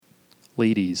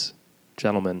Ladies,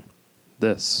 gentlemen,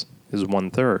 this is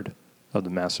 1/3 of the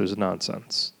Masters of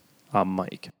Nonsense. I'm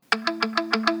Mike.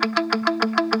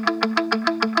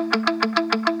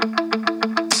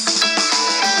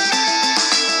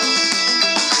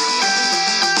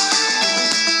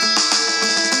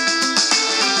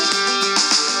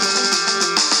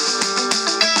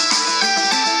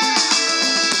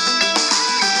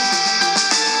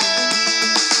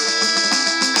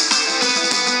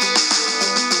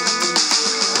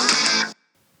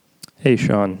 Hey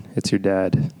Sean, it's your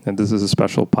dad, and this is a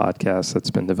special podcast that's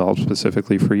been developed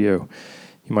specifically for you.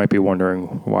 You might be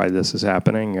wondering why this is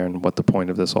happening and what the point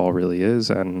of this all really is,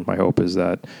 and my hope is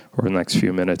that over the next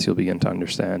few minutes you'll begin to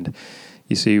understand.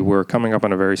 You see, we're coming up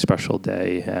on a very special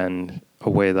day, and a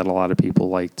way that a lot of people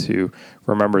like to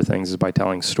remember things is by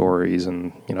telling stories,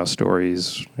 and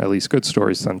stories, at least good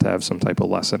stories, tend to have some type of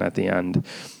lesson at the end.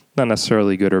 Not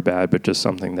necessarily good or bad, but just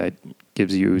something that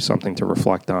gives you something to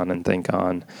reflect on and think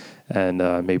on, and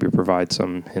maybe provide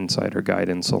some insight or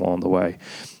guidance along the way.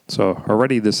 So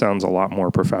already this sounds a lot more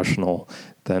professional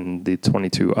than the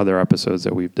 22 other episodes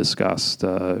that we've discussed,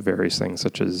 various things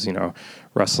such as,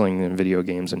 wrestling and video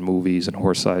games and movies and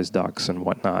horse-sized ducks and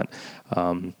whatnot.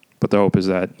 But the hope is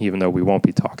that even though we won't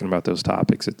be talking about those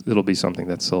topics, it'll be something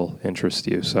that still interests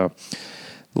you. So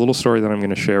the little story that I'm going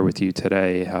to share with you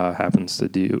today happens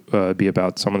to be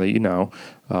about someone that you know.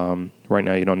 Right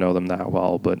now you don't know them that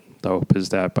well, but the hope is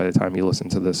that by the time you listen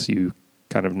to this, you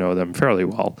kind of know them fairly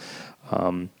well.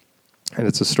 And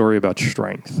it's a story about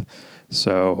strength.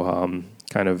 So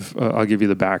I'll give you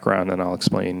the background and I'll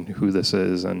explain who this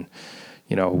is and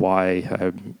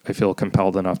why I feel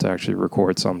compelled enough to actually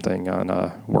record something on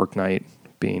a work night,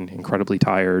 being incredibly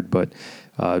tired, but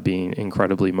being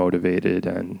incredibly motivated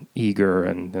and eager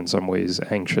and in some ways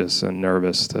anxious and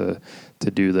nervous to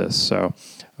do this. So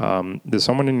there's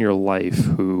someone in your life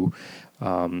who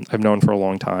I've known for a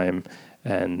long time,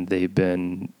 and they've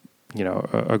been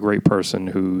a great person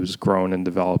who's grown and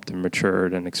developed and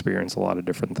matured and experienced a lot of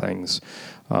different things.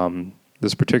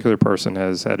 This particular person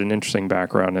has had an interesting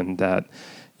background in that,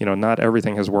 not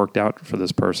everything has worked out for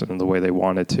this person in the way they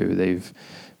wanted to. They've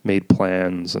made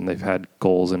plans and they've had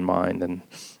goals in mind, and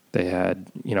they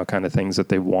had, kind of things that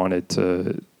they wanted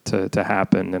to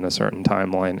happen in a certain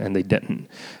timeline, and they didn't.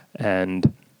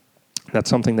 And that's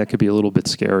something that could be a little bit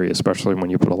scary, especially when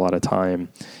you put a lot of time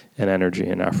and energy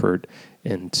and effort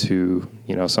into,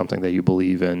 something that you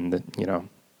believe in,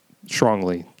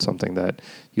 strongly, something that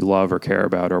you love or care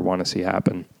about or want to see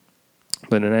happen.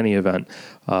 But in any event,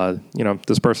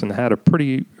 this person had a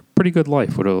pretty good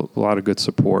life with a lot of good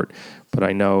support, but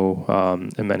I know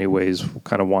in many ways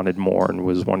kind of wanted more and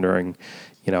was wondering,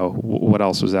 what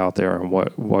else was out there and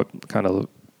what kind of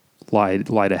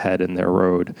lied ahead in their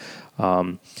road.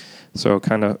 So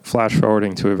kind of flash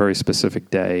forwarding to a very specific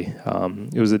day.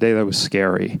 It was a day that was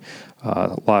scary.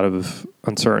 A lot of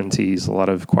uncertainties, a lot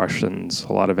of questions,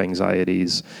 a lot of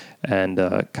anxieties, and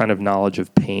kind of knowledge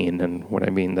of pain. And what I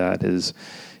mean that is,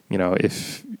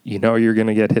 if you're going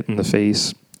to get hit in the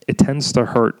face, it tends to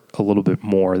hurt a little bit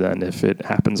more than if it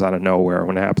happens out of nowhere.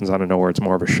 When it happens out of nowhere, it's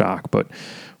more of a shock. But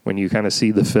when you kind of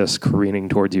see the fist careening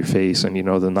towards your face and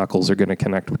the knuckles are going to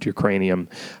connect with your cranium,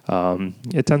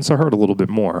 it tends to hurt a little bit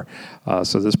more.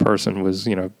 So this person was,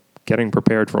 getting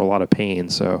prepared for a lot of pain.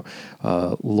 So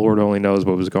Lord only knows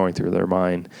what was going through their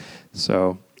mind.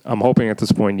 So I'm hoping at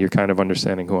this point you're kind of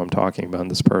understanding who I'm talking about. And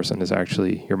this person is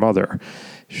actually your mother.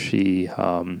 She,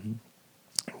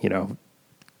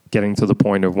 getting to the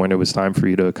point of when it was time for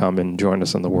you to come and join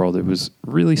us in the world, it was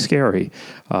really scary.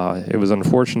 It was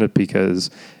unfortunate because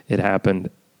it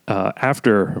happened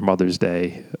after Mother's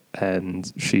Day,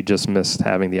 and she just missed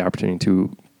having the opportunity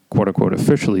to, quote-unquote,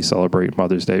 officially celebrate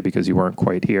Mother's Day because you weren't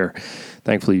quite here.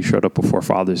 Thankfully, you showed up before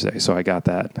Father's Day, so I got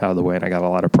that out of the way, and I got a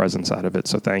lot of presents out of it,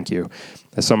 so thank you.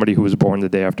 As somebody who was born the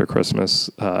day after Christmas,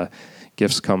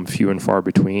 gifts come few and far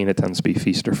between. It tends to be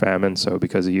feast or famine. So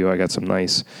because of you, I got some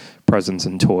nice presents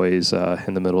and toys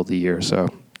in the middle of the year. So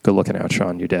good looking out,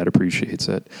 Sean. Your dad appreciates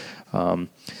it.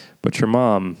 But your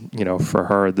mom, for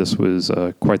her, this was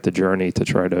quite the journey to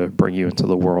try to bring you into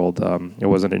the world. It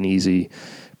wasn't an easy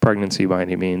pregnancy by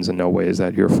any means. In no way is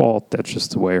that your fault. That's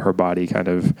just the way her body kind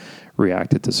of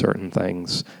reacted to certain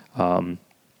things.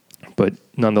 But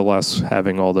nonetheless,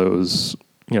 having all those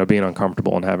being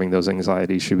uncomfortable and having those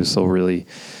anxieties, she was still really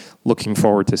looking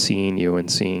forward to seeing you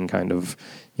and seeing kind of,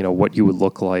 what you would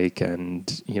look like. And,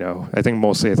 I think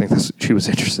that's she was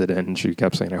interested in. She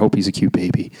kept saying, I hope he's a cute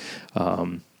baby.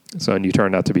 And you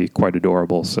turned out to be quite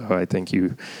adorable. So I think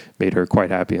you made her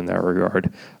quite happy in that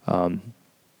regard.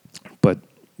 But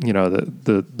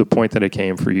the point that it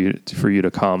came for you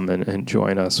to come and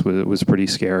join us was pretty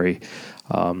scary.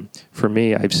 For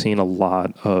me, I've seen a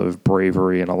lot of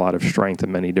bravery and a lot of strength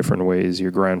in many different ways.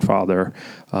 Your grandfather,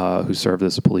 who served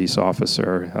as a police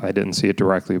officer, I didn't see it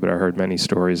directly, but I heard many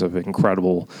stories of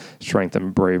incredible strength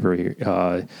and bravery.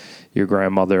 Your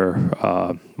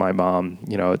grandmother, my mom,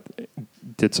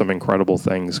 did some incredible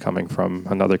things coming from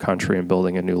another country and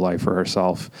building a new life for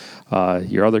herself.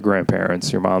 Your other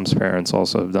grandparents, your mom's parents,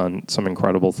 also have done some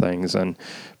incredible things and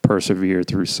persevered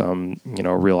through some,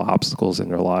 real obstacles in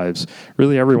their lives.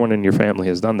 Really, everyone in your family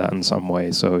has done that in some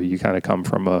way. So you kind of come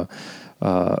from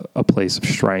a place of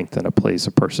strength and a place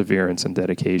of perseverance and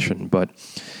dedication. But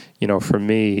for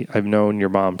me, I've known your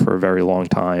mom for a very long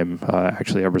time,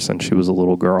 actually ever since she was a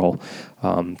little girl.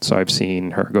 So I've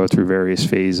seen her go through various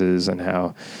phases and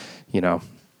how,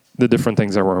 the different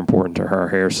things that were important to her,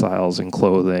 hairstyles and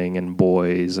clothing and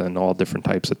boys and all different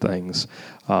types of things.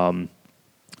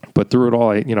 But through it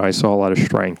all, I saw a lot of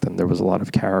strength and there was a lot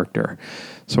of character.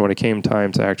 So when it came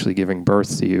time to actually giving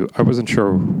birth to you, I wasn't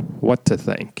sure what to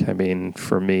think. I mean,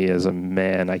 for me as a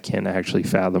man, I can't actually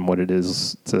fathom what it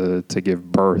is to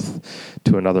give birth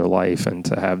to another life and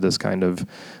to have this kind of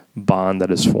bond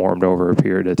that is formed over a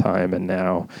period of time. And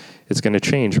now it's going to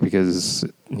change because,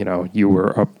 you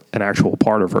were an actual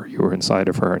part of her. You were inside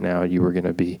of her. And now you were going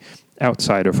to be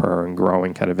outside of her and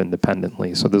growing kind of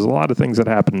independently. So there's a lot of things that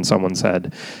happen in someone's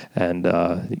head, and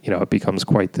it becomes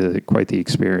quite the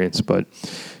experience. But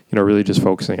really just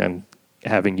focusing on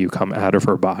having you come out of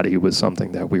her body was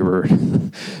something that we were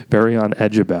very on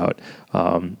edge about.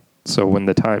 So when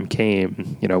the time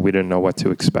came, we didn't know what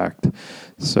to expect.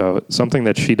 So something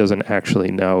that she doesn't actually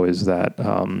know is that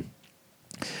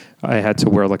I had to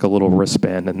wear like a little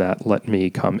wristband, and that let me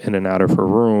come in and out of her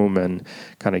room and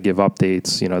kind of give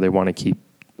updates. They want to keep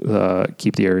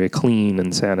the area clean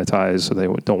and sanitized, so they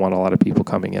don't want a lot of people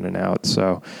coming in and out.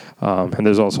 So, and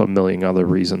there's also a million other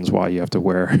reasons why you have to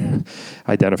wear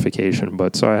identification.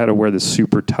 But so I had to wear this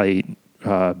super tight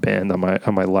band on my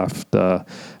left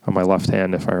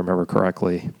hand, if I remember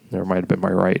correctly. There might have been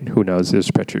my right. Who knows? There's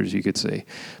pictures you could see.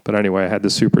 But anyway, I had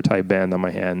this super tight band on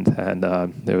my hand, and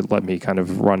they would let me kind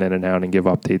of run in and out and give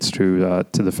updates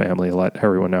to the family, let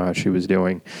everyone know how she was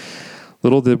doing.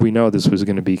 Little did we know this was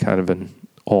going to be kind of an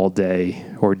all-day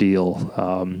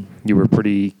ordeal. You were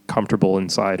pretty comfortable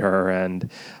inside her,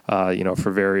 and for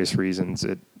various reasons,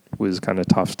 it was kind of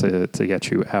tough to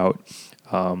get you out.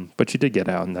 But you did get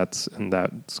out, and that's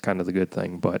kind of the good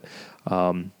thing. But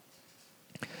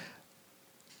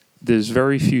there's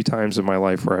very few times in my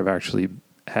life where I've actually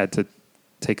had to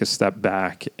take a step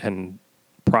back and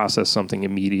process something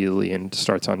immediately and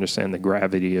start to understand the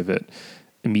gravity of it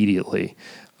immediately.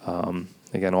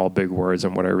 Again, all big words,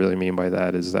 and what I really mean by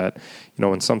that is that,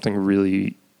 when something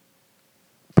really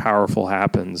powerful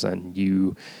happens and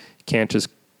you can't just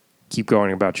keep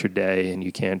going about your day and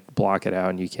you can't block it out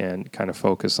and you can't kind of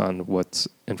focus on what's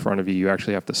in front of you, you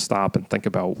actually have to stop and think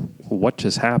about what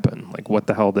just happened. Like, what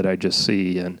the hell did I just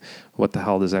see? And what the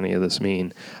hell does any of this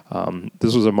mean?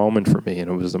 This was a moment for me, and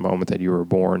it was the moment that you were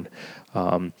born.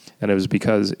 And it was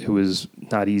because it was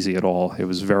not easy at all. It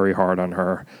was very hard on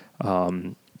her.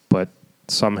 But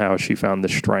somehow she found the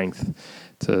strength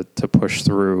to push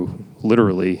through,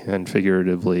 literally and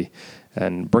figuratively,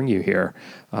 and bring you here.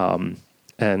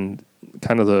 And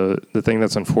kind of the thing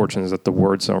that's unfortunate is that the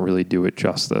words don't really do it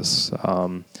justice.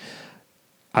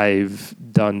 I've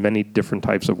done many different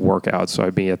types of workouts. So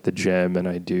I'd be at the gym and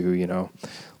I do,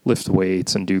 lift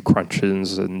weights and do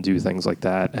crunches and do things like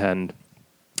that. And,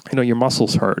 your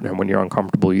muscles hurt. And when you're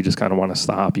uncomfortable, you just kind of want to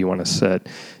stop. You want to sit,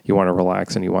 you want to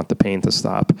relax, and you want the pain to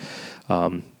stop.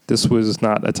 This was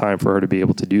not a time for her to be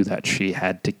able to do that. She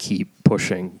had to keep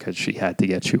pushing because she had to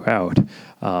get you out.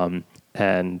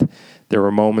 And there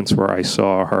were moments where I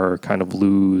saw her kind of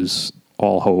lose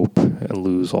all hope and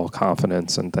lose all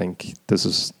confidence and think, this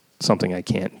is something I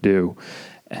can't do.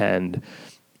 And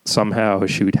somehow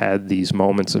she would had these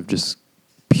moments of just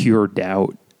pure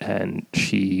doubt, and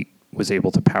she was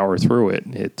able to power through it.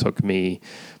 It took me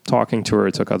talking to her,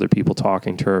 it took other people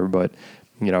talking to her, but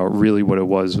really what it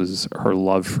was her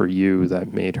love for you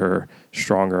that made her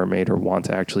stronger, made her want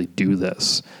to actually do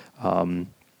this. And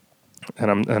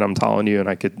I'm telling you, and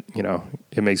I could,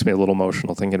 it makes me a little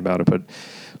emotional thinking about it, but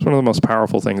it's one of the most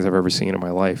powerful things I've ever seen in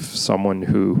my life. Someone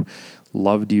who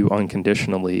loved you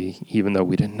unconditionally, even though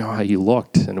we didn't know how you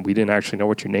looked, and we didn't actually know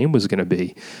what your name was going to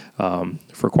be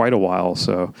for quite a while.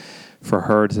 So for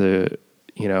her to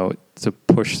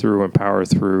push through and power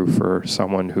through for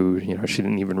someone who, she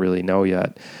didn't even really know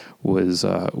yet was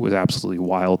absolutely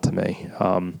wild to me.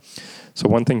 So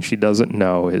one thing she doesn't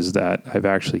know is that I've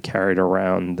actually carried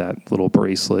around that little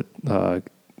bracelet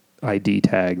ID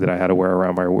tag that I had to wear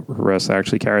around my wrist. I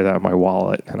actually carry that in my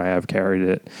wallet, and I have carried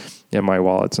it in my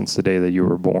wallet since the day that you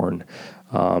were born.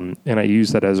 And I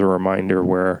use that as a reminder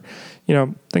where,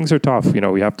 things are tough.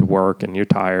 We have to work and you're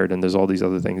tired and there's all these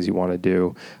other things you want to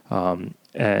do.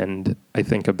 And I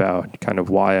think about kind of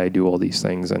why I do all these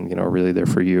things and, really they're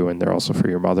for you and they're also for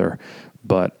your mother.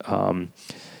 But,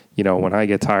 when I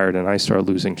get tired and I start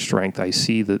losing strength, I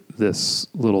see this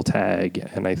little tag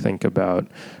and I think about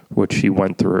what she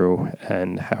went through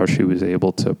and how she was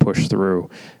able to push through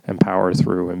and power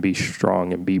through and be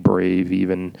strong and be brave,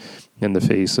 even in the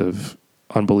face of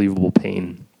unbelievable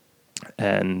pain,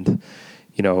 and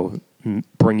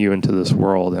bring you into this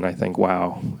world. And I think,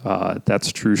 wow,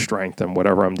 that's true strength, and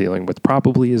whatever I'm dealing with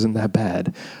probably isn't that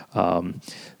bad.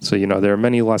 So there are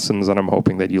many lessons that I'm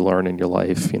hoping that you learn in your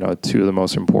life. Two of the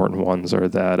most important ones are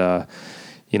that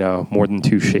more than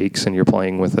two shakes and you're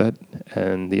playing with it,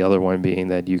 and the other one being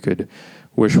that you could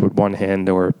wish with one hand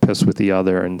or piss with the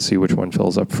other and see which one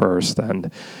fills up first.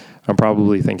 And I'm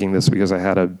probably thinking this because I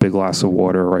had a big glass of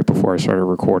water right before I started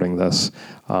recording this.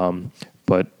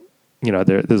 But,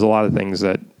 there's a lot of things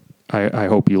that I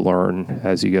hope you learn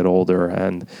as you get older.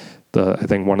 And I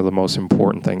think one of the most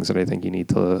important things that I think you need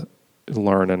to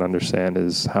learn and understand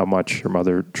is how much your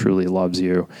mother truly loves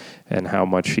you and how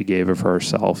much she gave of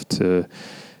herself to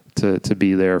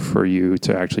be there for you,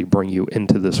 to actually bring you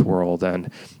into this world.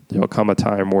 And there'll come a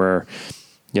time where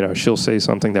she'll say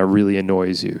something that really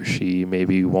annoys you. She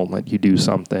maybe won't let you do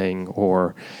something,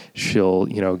 or she'll,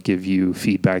 give you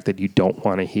feedback that you don't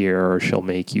want to hear, or she'll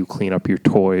make you clean up your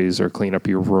toys or clean up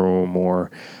your room,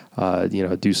 or,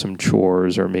 do some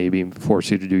chores, or maybe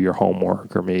force you to do your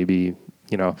homework, or maybe,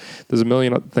 there's a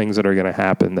million things that are going to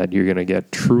happen that you're going to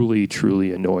get truly,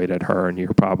 truly annoyed at her, and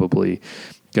you're probably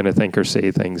going to think or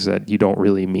say things that you don't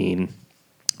really mean.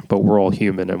 But we're all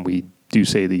human, and we do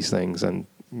say these things, and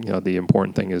the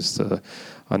important thing is to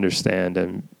understand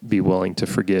and be willing to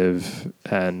forgive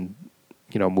and,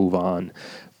 move on.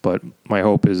 But my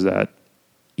hope is that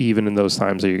even in those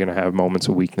times that you're going to have moments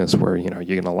of weakness where, you're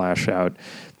going to lash out,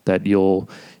 that you'll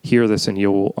hear this and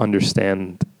you'll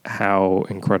understand how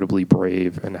incredibly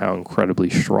brave and how incredibly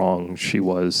strong she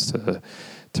was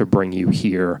to bring you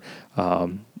here.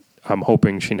 I'm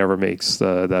hoping she never makes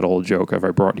that old joke of, I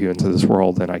brought you into this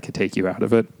world and I could take you out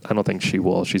of it. I don't think she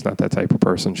will. She's not that type of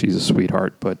person. She's a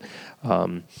sweetheart. But,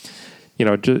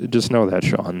 just know that,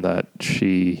 Sean, that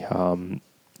she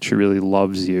really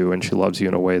loves you, and she loves you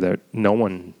in a way that no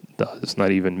one does, not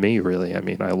even me, really. I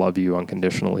mean, I love you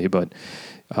unconditionally, but,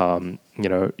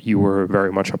 you were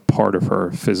very much a part of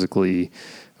her physically,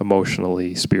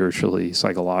 emotionally, spiritually,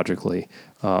 psychologically.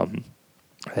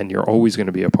 And you're always going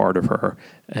to be a part of her.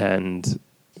 And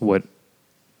what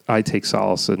I take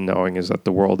solace in knowing is that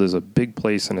the world is a big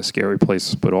place and a scary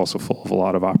place, but also full of a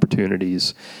lot of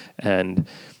opportunities. And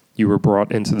you were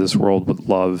brought into this world with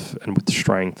love and with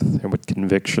strength and with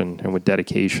conviction and with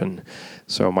dedication.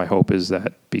 So my hope is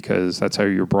that because that's how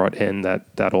you're brought in,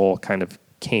 that all kind of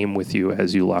came with you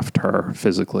as you left her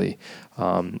physically.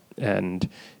 And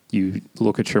you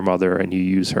look at your mother and you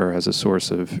use her as a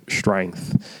source of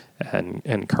strength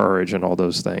and courage and all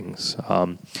those things.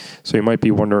 So you might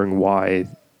be wondering why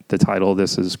the title of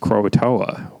this is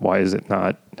Croatoa. Why is it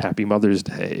not Happy Mother's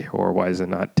Day? Or why is it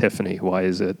not Tiffany? Why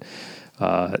is it,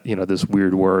 this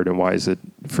weird word, and why is it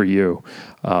for you?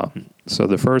 So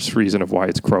the first reason of why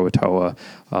it's Croatoa,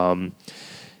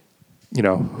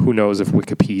 who knows if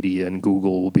Wikipedia and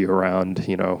Google will be around,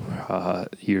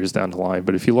 years down the line.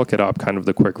 But if you look it up, kind of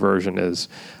the quick version is,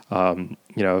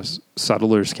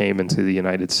 settlers came into the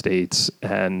United States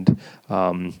and,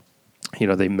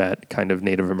 they met kind of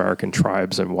Native American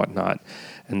tribes and whatnot.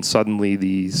 And suddenly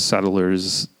these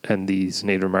settlers and these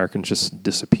Native Americans just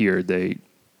disappeared. They,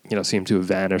 seemed to have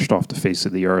vanished off the face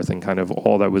of the earth, and kind of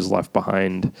all that was left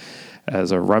behind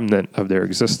as a remnant of their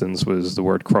existence was the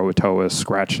word Croatoa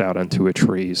scratched out onto a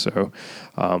tree. So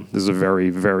this is a very,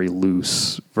 very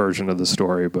loose version of the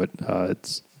story, but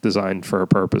it's designed for a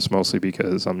purpose, mostly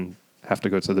because I have to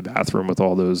go to the bathroom with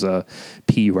all those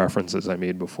P references I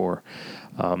made before.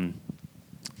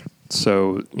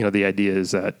 So, the idea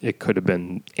is that it could have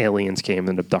been aliens came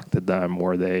and abducted them,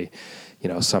 or they,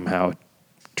 somehow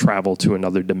traveled to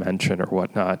another dimension or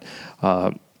whatnot.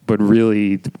 But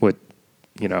really what,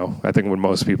 I think what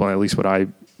most people, at least what I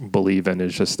believe in,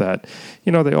 is just that,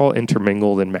 they all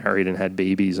intermingled and married and had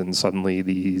babies, and suddenly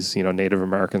these, Native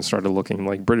Americans started looking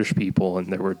like British people,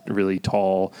 and they were really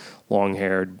tall,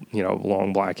 long-haired,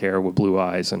 long black hair with blue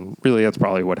eyes, and really that's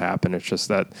probably what happened. It's just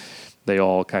that, they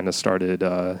all kind of started,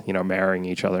 marrying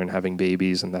each other and having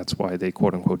babies, and that's why they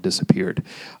quote unquote disappeared.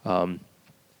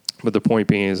 But the point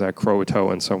being is that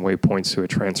Croatoa in some way points to a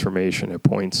transformation. It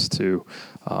points to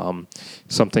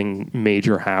something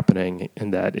major happening,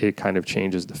 and that it kind of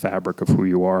changes the fabric of who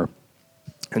you are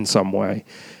in some way.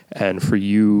 And for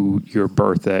you, your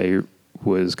birthday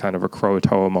was kind of a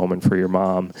Croatoa moment for your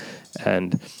mom.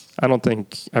 And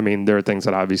there are things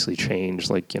that obviously changed,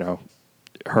 like,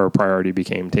 her priority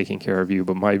became taking care of you,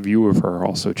 but my view of her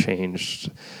also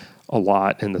changed a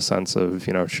lot, in the sense of,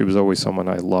 she was always someone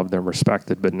I loved and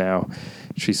respected, but now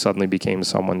she suddenly became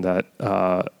someone that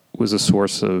was a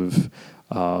source of,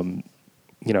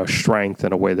 strength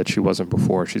in a way that she wasn't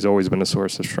before. She's always been a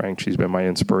source of strength. She's been my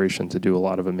inspiration to do a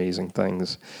lot of amazing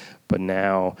things. But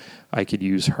now I could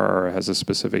use her as a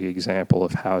specific example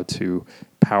of how to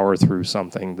power through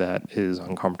something that is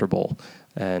uncomfortable,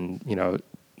 and,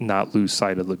 not lose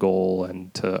sight of the goal,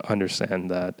 and to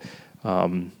understand that,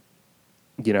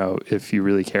 if you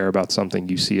really care about something,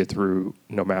 you see it through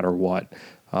no matter what.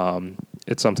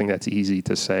 It's something that's easy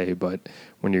to say, but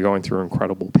when you're going through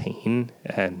incredible pain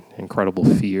and incredible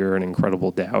fear and incredible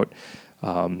doubt,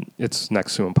 it's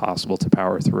next to impossible to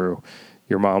power through.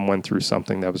 Your mom went through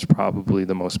something that was probably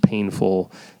the most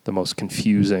painful, the most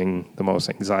confusing, the most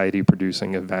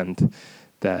anxiety-producing event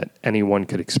that anyone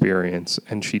could experience,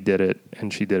 and she did it,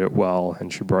 and she did it well,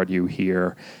 and she brought you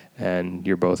here, and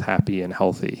you're both happy and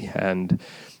healthy. And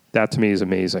that to me is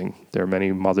amazing. There are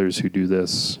many mothers who do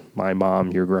this. My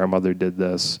mom, your grandmother did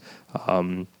this.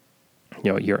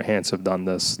 Your aunts have done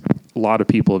this. A lot of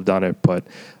people have done it, but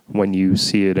when you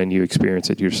see it and you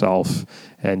experience it yourself,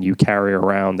 and you carry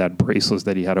around that bracelet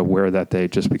that you had to wear that day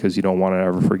just because you don't want to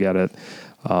ever forget it,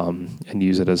 and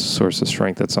use it as a source of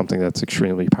strength, that's something that's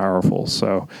extremely powerful.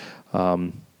 So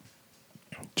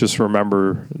just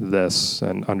remember this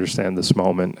and understand this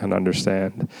moment, and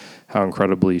understand how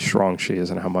incredibly strong she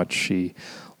is and how much she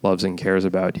loves and cares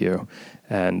about you.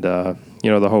 And,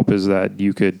 the hope is that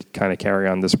you could kind of carry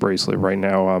on this bracelet. Right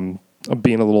now, I'm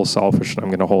being a little selfish, and I'm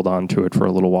going to hold on to it for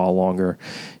a little while longer.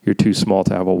 You're too small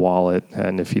to have a wallet,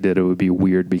 and if you did, it would be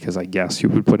weird, because I guess you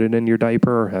would put it in your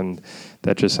diaper, and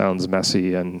that just sounds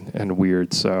messy and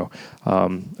weird. So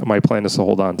my plan is to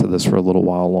hold on to this for a little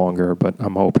while longer, but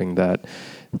I'm hoping that,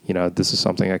 this is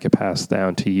something I could pass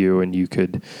down to you, and you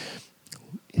could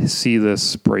see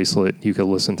this bracelet, you could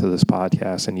listen to this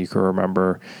podcast, and you could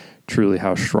remember truly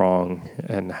how strong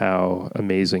and how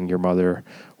amazing your mother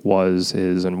was,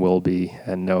 is, and will be,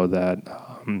 and know that,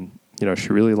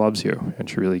 she really loves you, and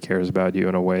she really cares about you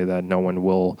in a way that no one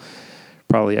will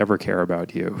probably ever care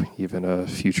about you, even a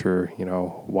future,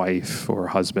 wife or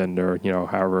husband, or,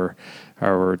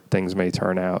 however things may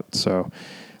turn out. So,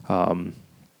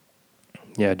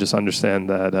 just understand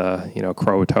that,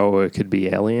 Croatoa could be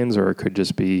aliens, or it could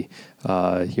just be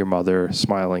your mother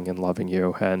smiling and loving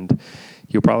you. And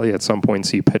you'll probably at some point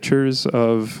see pictures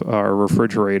of our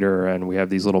refrigerator, and we have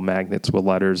these little magnets with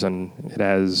letters, and it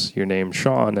has your name,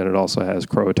 Sean, and it also has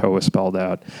Croatoa spelled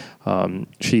out.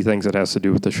 She thinks it has to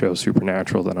do with the show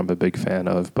Supernatural that I'm a big fan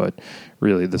of, but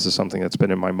really this is something that's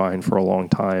been in my mind for a long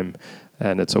time,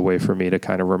 and it's a way for me to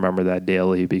kind of remember that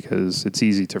daily, because it's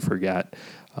easy to forget,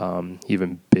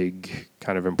 even big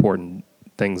kind of important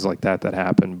things like that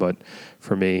happen. But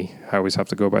for me, I always have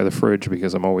to go by the fridge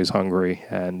because I'm always hungry,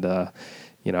 and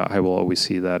I will always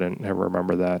see that and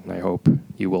remember that, and I hope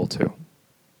you will too.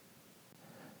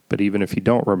 But even if you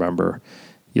don't remember,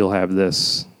 you'll have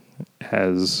this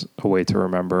as a way to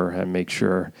remember and make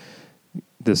sure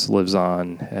this lives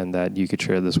on, and that you could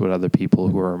share this with other people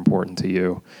who are important to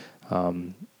you.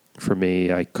 For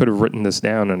me, I could have written this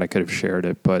down and I could have shared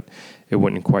it, but it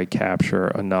wouldn't quite capture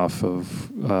enough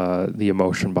of the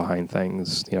emotion behind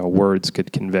things. Words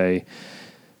could convey,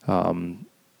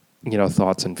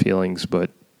 thoughts and feelings, but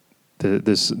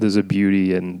there's a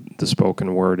beauty in the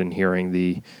spoken word, and hearing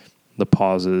the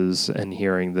pauses, and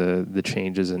hearing the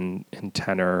changes in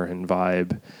tenor and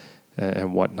vibe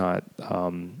and whatnot.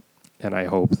 And I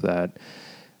hope that,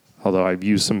 although I've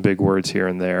used some big words here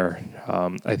and there,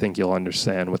 I think you'll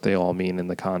understand what they all mean in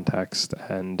the context,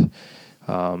 and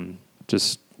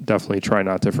just definitely try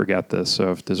not to forget this.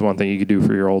 So if there's one thing you could do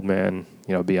for your old man,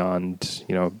 beyond,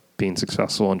 being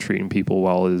successful and treating people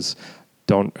well, is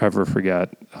don't ever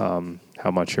forget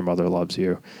how much your mother loves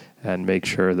you, and make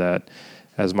sure that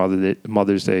as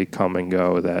Mother's Day come and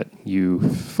go, that you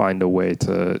find a way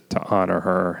to honor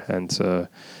her, and to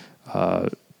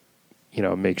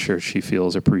make sure she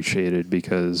feels appreciated,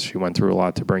 because she went through a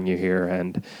lot to bring you here.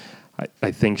 And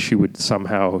I think she would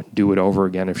somehow do it over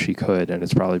again if she could, and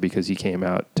it's probably because you came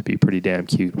out to be pretty damn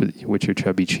cute with your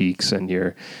chubby cheeks and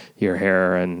your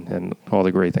hair and all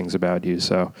the great things about you.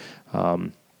 So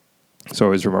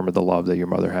always remember the love that your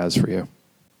mother has for you.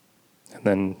 And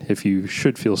then if you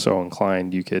should feel so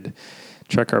inclined, you could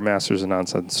check our Masters of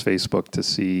Nonsense Facebook to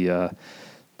see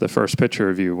the first picture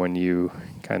of you when you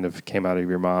kind of came out of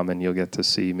your mom, and you'll get to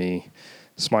see me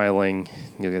smiling.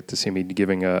 You'll get to see me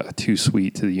giving a too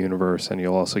sweet to the universe, and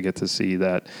you'll also get to see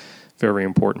that very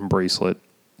important bracelet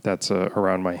that's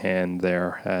around my hand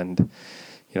there. And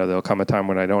there'll come a time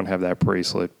when I don't have that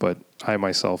bracelet, but I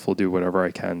myself will do whatever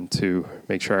I can to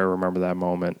make sure I remember that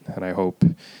moment. And I hope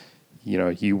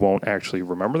you won't actually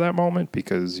remember that moment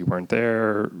because you weren't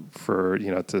there for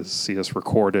to see us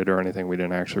record it or anything. We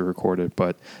didn't actually record it,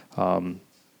 but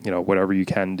whatever you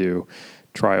can do,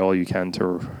 try all you can to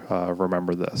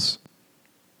remember this.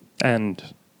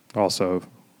 And also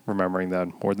remembering that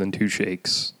more than two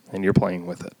shakes and you're playing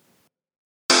with it.